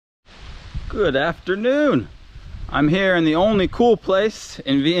Good afternoon. I'm here in the only cool place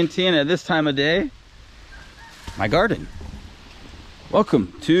in Vientiane at this time of day, my garden.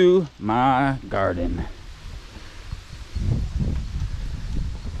 Welcome to my garden.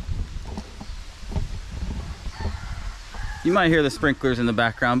 You might hear the sprinklers in the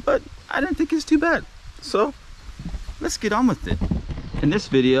background, but I didn't think it's too bad. So let's get on with it. In this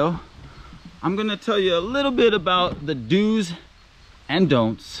video, I'm gonna tell you a little bit about the do's and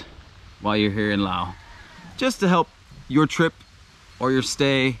don'ts while you're here in Laos, just to help your trip or your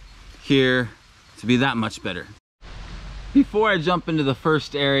stay here to be that much better. Before I jump into the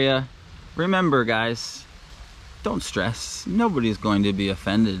first area, remember guys, don't stress. Nobody's going to be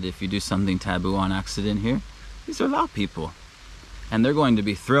offended if you do something taboo on accident here. These are Lao people, and they're going to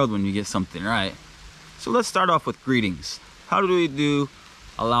be thrilled when you get something right. So let's start off with greetings. How do we do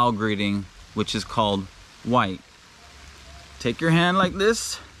a Lao greeting, which is called white? Take your hand like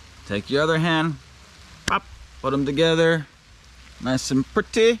this, take your other hand, pop, put them together, nice and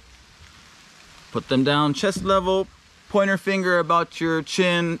pretty. Put them down chest level, pointer finger about your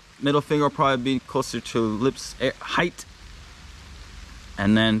chin, middle finger will probably be closer to lips height.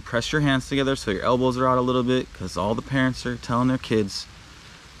 And then press your hands together so your elbows are out a little bit, because all the parents are telling their kids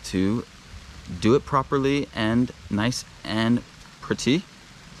to do it properly and nice and pretty.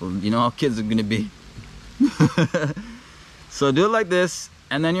 So you know how kids are gonna be. So do it like this,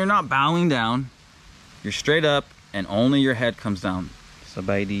 and then you're not bowing down. You're straight up, and only your head comes down.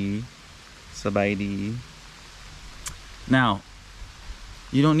 Sabaidi, sabaidi. Now,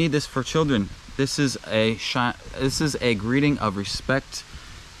 you don't need this for children. This is a greeting of respect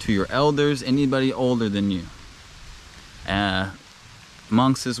to your elders, anybody older than you.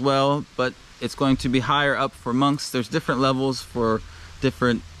 Monks as well, but it's going to be higher up for monks. There's different levels for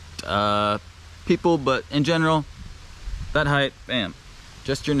different people, but in general, that height, bam,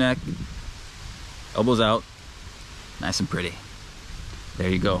 just your neck, elbows out, nice and pretty. There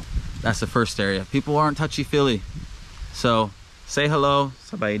you go. That's the first area. People aren't touchy-feely, so say hello,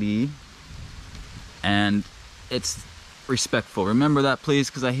 sabaidi, and it's respectful. Remember that, please,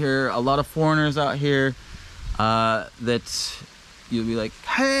 because I hear a lot of foreigners out here that you'll be like,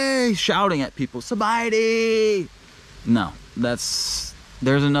 hey, shouting at people, sabaidi. No, there's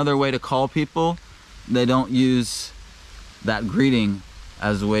another way to call people. They don't use that greeting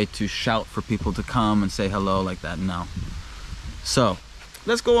as a way to shout for people to come and say hello like that. No. So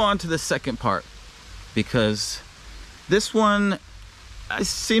let's go on to the second part, because this one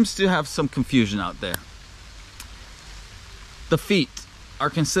seems to have some confusion out there. The feet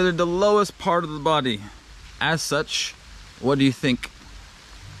are considered the lowest part of the body. As such, what do you think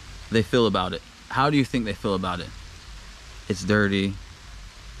they feel about it? How do you think they feel about it? It's dirty.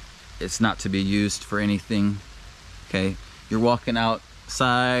 It's not to be used for anything. Okay, you're walking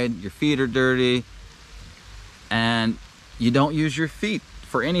outside, your feet are dirty, and you don't use your feet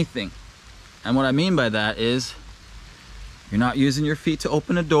for anything. And what I mean by that is, you're not using your feet to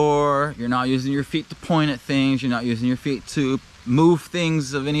open a door, you're not using your feet to point at things, you're not using your feet to move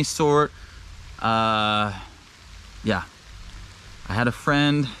things of any sort. Yeah, I had a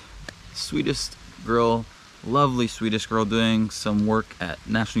friend, sweetest girl, lovely Swedish girl, doing some work at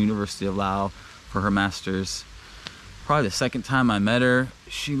National University of Laos for her master's. Probably the second time I met her,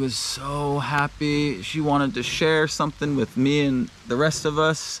 she was so happy. She wanted to share something with me and the rest of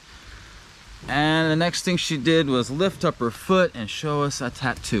us. And the next thing she did was lift up her foot and show us a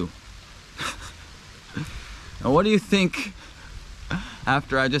tattoo. Now what do you think,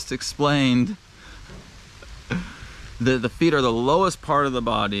 after I just explained that the feet are the lowest part of the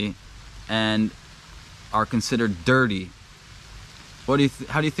body and are considered dirty, how do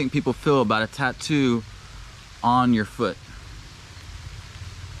you think people feel about a tattoo on your foot?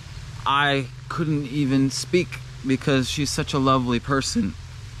 I couldn't even speak because she's such a lovely person.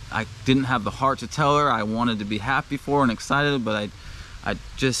 I didn't have the heart to tell her. I wanted to be happy for her and excited, but I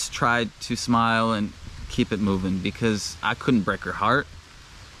just tried to smile and keep it moving because I couldn't break her heart.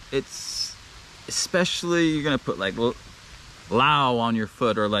 It's especially, you're gonna put like Lao on your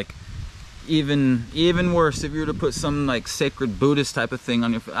foot, or like even worse, if you were to put some like sacred Buddhist type of thing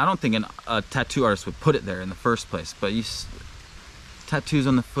on your foot. I don't think a tattoo artist would put it there in the first place, but tattoos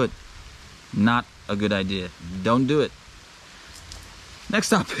on the foot, not a good idea. Don't do it. Next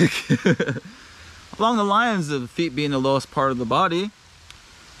topic. Along the lines of the feet being the lowest part of the body,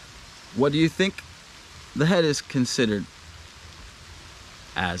 what do you think the head is considered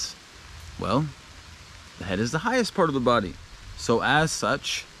as? Well, the head is the highest part of the body. So as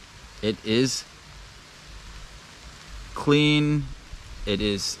such, it is clean, it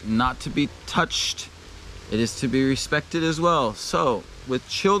is not to be touched, it is to be respected as well. So with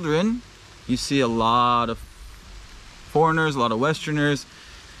children, you see a lot of foreigners, a lot of Westerners,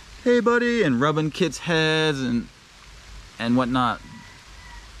 hey buddy, and rubbing kids' heads and whatnot.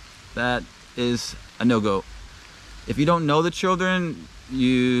 That is a no-go. If you don't know the children,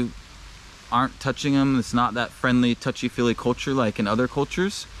 you aren't touching them. It's not that friendly, touchy-feely culture like in other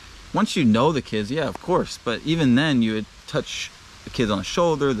cultures. Once you know the kids, yeah, of course, but even then you would touch the kids on the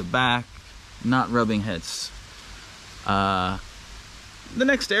shoulder, the back, not rubbing heads. The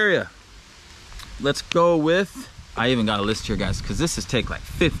next area, let's go with, I even got a list here, guys, because this is take like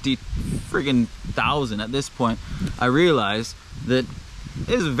 50 friggin' thousand at this point. I realize that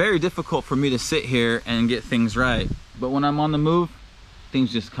it is very difficult for me to sit here and get things right, but when I'm on the move,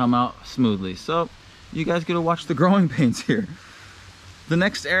 things just come out smoothly. So you guys get to watch the growing pains here. The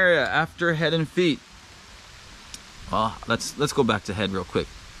next area after head and feet, well, let's go back to head real quick.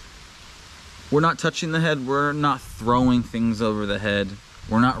 We're not touching the head, we're not throwing things over the head,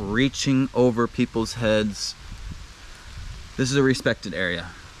 we're not reaching over people's heads. This is a respected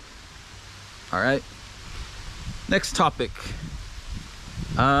area. All right, next topic.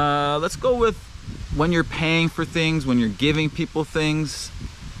 Let's go with when you're paying for things, when you're giving people things,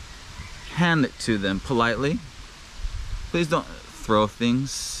 hand it to them politely. Please don't throw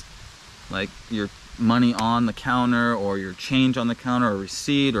things like your money on the counter or your change on the counter or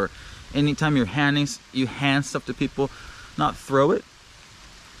receipt, or anytime you hand stuff to people, not throw it.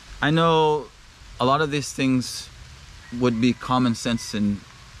 I know a lot of these things would be common sense, and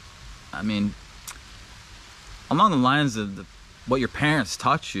I mean along the lines of what your parents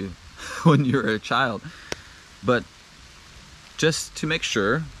taught you when you were a child, but just to make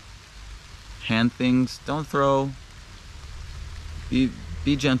sure, hand things, don't throw, be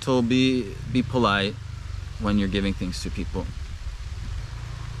gentle, be polite when you're giving things to people.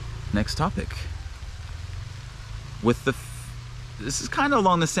 Next topic, with this is kind of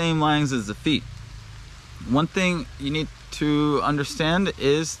along the same lines as the feet. One thing you need to understand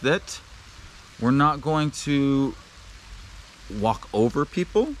is that we're not going to walk over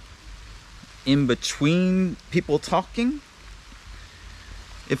people, in between people talking.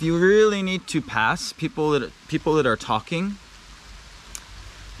 If you really need to pass people that are talking,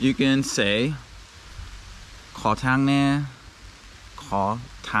 you can say "ขอทางแน่" "ขอ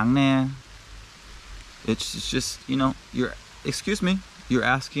ทางแน่." It's just, you know, excuse me, you're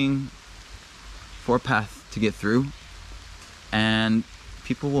asking for a path to get through, and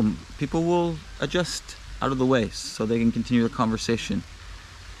people will adjust out of the way so they can continue the conversation.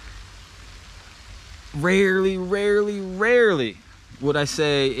 Rarely would I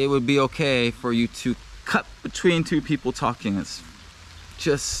say it would be okay for you to cut between two people talking. It's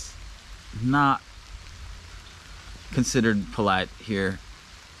just not considered polite here.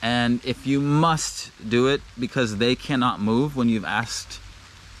 And if you must do it because they cannot move, when you've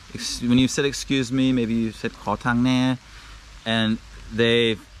said excuse me, maybe you said "ขอทางแน่" and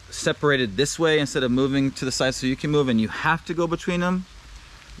they've separated this way instead of moving to the side so you can move, and you have to go between them,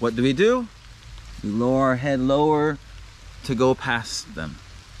 what do? We lower our head lower to go past them,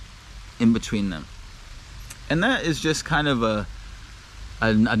 in between them. And that is just kind of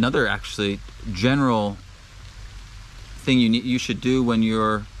another actually general thing you should do when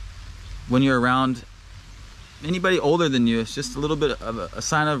you're around anybody older than you. It's just a little bit of a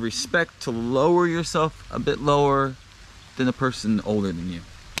sign of respect to lower yourself a bit lower than the person older than you.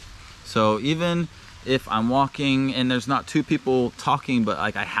 So even if I'm walking and there's not two people talking, but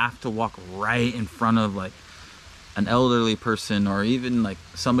like I have to walk right in front of like an elderly person, or even like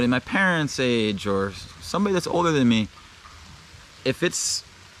somebody my parents' age, or somebody that's older than me, if it's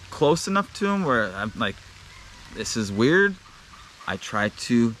close enough to them where I'm like, this is weird, I try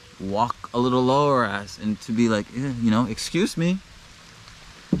to walk a little lower and to be like, you know, excuse me.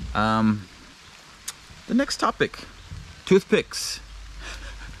 The next topic, toothpicks.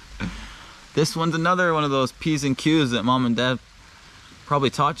 This one's another one of those P's and Q's that mom and dad probably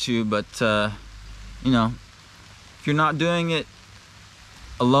taught you, but you know, if you're not doing it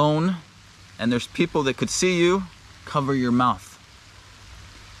alone and there's people that could see you, cover your mouth.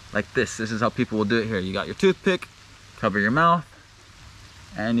 Like this is how people will do it here. You got your toothpick, cover your mouth,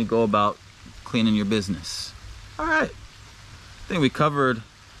 and you go about cleaning your business. All right, I think we covered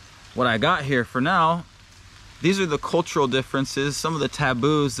what I got here for now. These are the cultural differences, some of the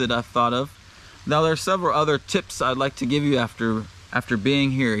taboos that I've thought of. Now there are several other tips I'd like to give you after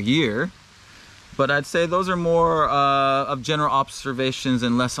being here a year, but I'd say those are more of general observations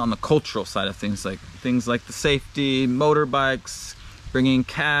and less on the cultural side of things like the safety, motorbikes, bringing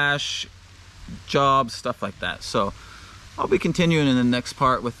cash, jobs, stuff like that. So I'll be continuing in the next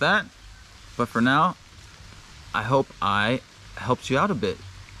part with that, but for now, I hope I helped you out a bit.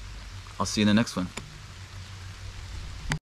 I'll see you in the next one.